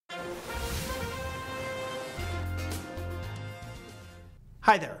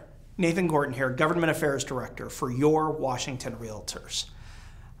Hi there, Nathan Gordon here, Government Affairs Director for your Washington Realtors.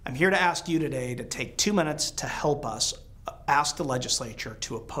 I'm here to ask you today to take 2 minutes to help us ask the legislature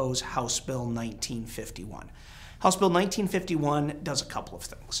to oppose House Bill 1951. House Bill 1951 does a couple of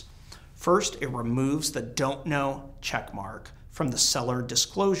things. First, it removes the don't know checkmark from the seller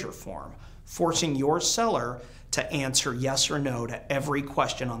disclosure form, forcing your seller to answer yes or no to every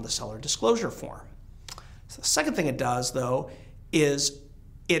question on the seller disclosure form. So the second thing it does, though, is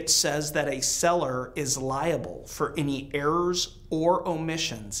it says that a seller is liable for any errors or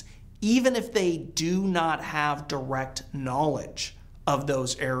omissions, even if they do not have direct knowledge of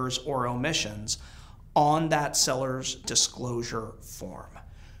those errors or omissions on that seller's disclosure form.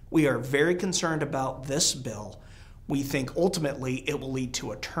 We are very concerned about this bill. We think ultimately it will lead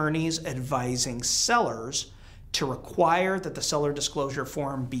to attorneys advising sellers to require that the seller disclosure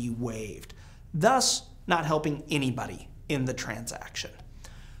form be waived, thus not helping anybody in the transaction.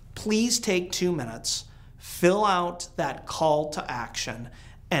 Please take 2 minutes, fill out that call to action,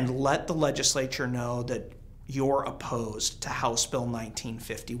 and let the legislature know that you're opposed to House Bill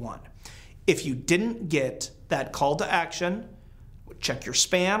 1951. If you didn't get that call to action, check your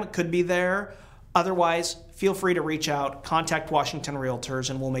spam, it could be there. Otherwise, feel free to reach out, contact Washington Realtors,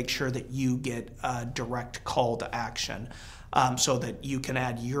 and we'll make sure that you get a direct call to action so that you can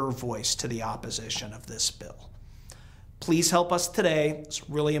add your voice to the opposition of this bill. Please help us today. It's a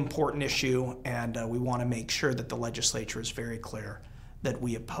really important issue, and we want to make sure that the legislature is very clear that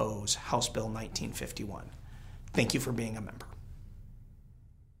we oppose House Bill 1951. Thank you for being a member.